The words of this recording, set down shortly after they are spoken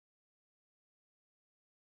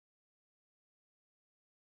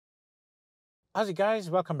How's it, guys?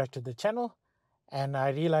 Welcome back to the channel. And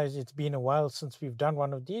I realize it's been a while since we've done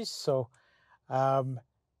one of these. So um,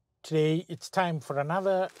 today it's time for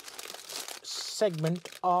another segment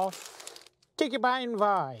of Take a Bite and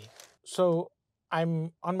Vaai. So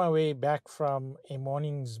I'm on my way back from a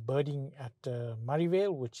morning's birding at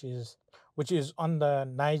Murrayvale, which is on the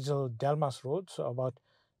Nigel Delmas Road, so about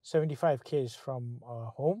 75 k's from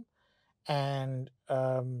home. And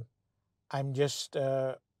I'm just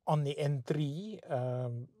on the N3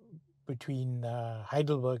 between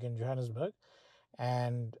Heidelberg and Johannesburg,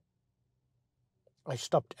 and I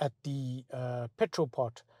stopped at the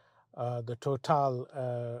Petropoort, the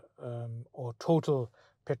or Total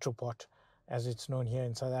Petropoort, as it's known here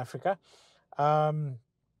in South Africa. And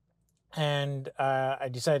I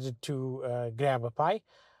decided to grab a pie.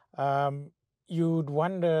 You'd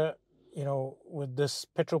wonder, with this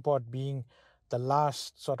Petropoort being the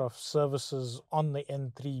last sort of services on the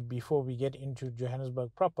N3 before we get into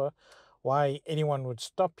Johannesburg proper, why anyone would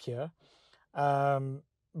stop here,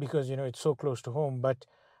 because it's so close to home. But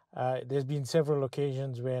there's been several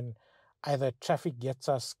occasions when either traffic gets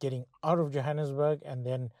us getting out of Johannesburg, and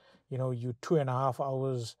then you 2.5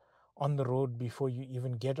 hours on the road before you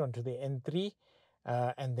even get onto the N3,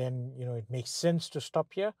 and then it makes sense to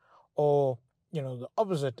stop here, or the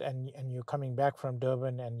opposite, and you're coming back from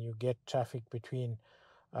Durban and you get traffic between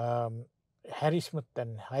Harrismith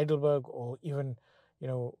and Heidelberg, or even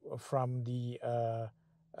from the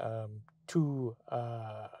two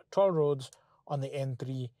toll roads on the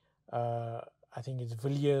N3. I think it's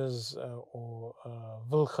Villiers or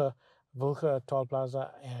Wilge Toll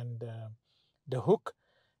Plaza and the Hook,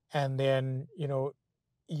 and then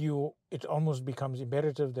it almost becomes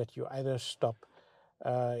imperative that you either stop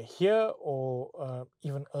here or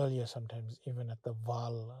even earlier, sometimes even at the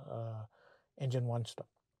Vaal engine one stop.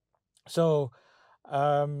 So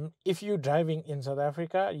if you're driving in South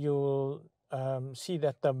Africa, you'll see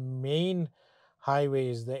that the main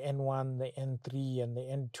highways, the N1, the N3, and the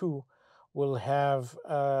N2, will have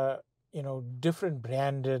different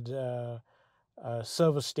branded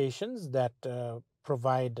service stations that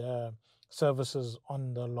provide services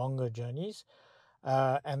on the longer journeys,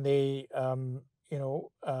 and they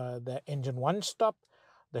the engine one stop,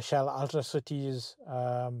 the Shell Ultra Cities.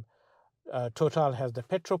 Total has the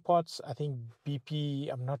Petroports. I think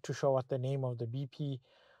BP, I'm not too sure what the name of the BP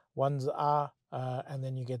ones are. And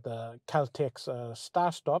then you get the Caltex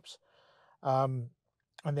Star Stops. And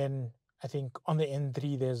then I think on the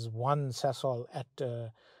N3, there's one Sasol at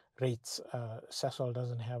rates. Sasol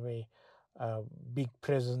doesn't have a big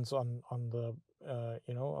presence on the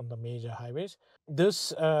on the major highways.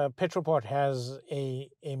 This Petropoort has a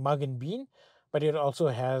mug and bean, but it also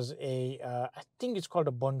has I think it's called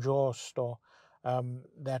a Bonjour store,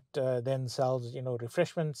 that then sells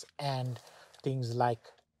refreshments and things like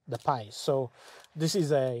the pie. So this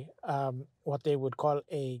is a what they would call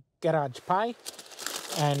a garage pie,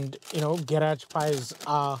 and garage pies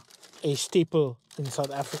are a staple in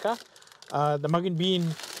South Africa. The mug and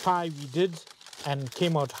bean pie we did and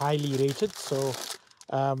came out highly rated, so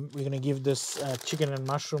we're going to give this chicken and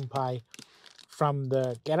mushroom pie from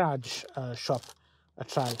the garage shop a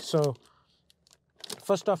try. So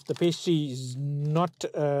first off, the pastry is not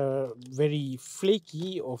very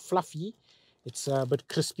flaky or fluffy. It's a bit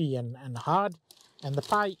crispy and hard. And the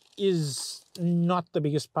pie is not the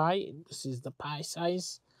biggest pie. This is the pie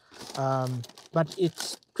size. But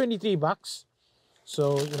it's 23 bucks.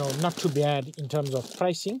 So, not too bad in terms of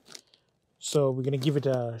pricing. So we're going to give it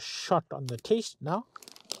a shot on the taste now.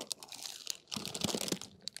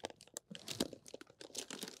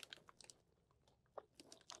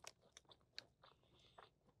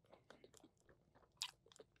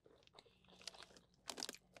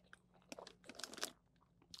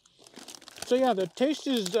 So yeah, the taste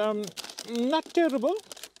is not terrible.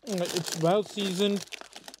 It's well seasoned.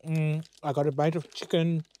 I got a bite of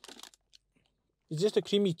chicken. It's just a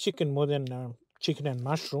creamy chicken more than chicken and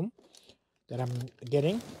mushroom that I'm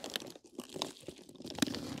getting.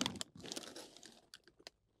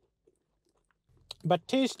 But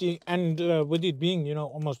tasty, and with it being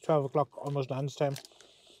almost 12 o'clock, almost lunchtime,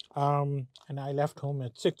 and I left home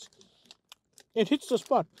at 6, it hits the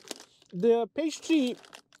spot. The pastry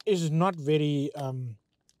is not very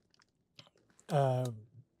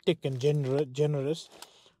thick and generous,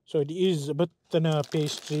 so it is a bit thinner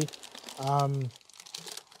pastry.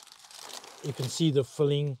 You can see the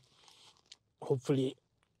filling, hopefully.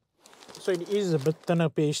 So it is a bit thinner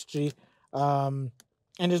pastry, and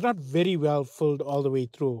it's not very well filled all the way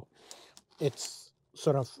through. It's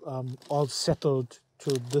sort of all settled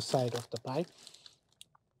to this side of the pie.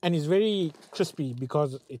 and it's very crispy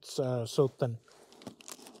because it's so thin.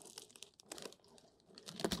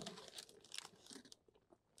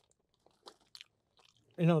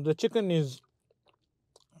 The chicken is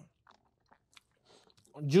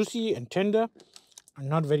juicy and tender and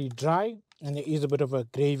not very dry, and there is a bit of a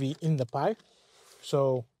gravy in the pie,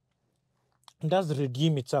 so it does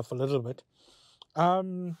redeem itself a little bit.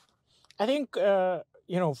 I think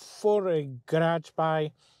for a garage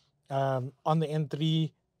pie on the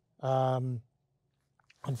N3, and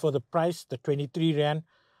for the price, the 23 rand,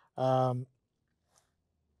 um,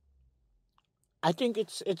 I think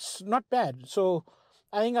it's not bad. So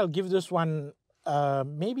I think I'll give this one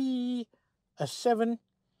maybe a 7.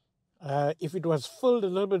 If it was filled a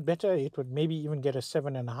little bit better, it would maybe even get a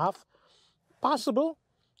 7.5. Possible,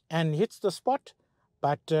 and hits the spot,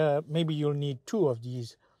 but maybe you'll need 2 of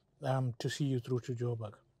these to see you through to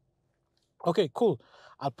Joburg. Okay, cool.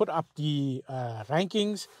 I'll put up the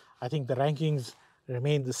rankings. I think the rankings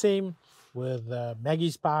remain the same, with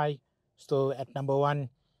Maggie's Pie still at number 1.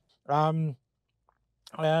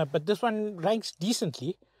 But this one ranks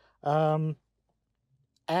decently. And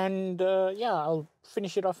yeah, I'll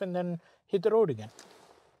finish it off and then hit the road again.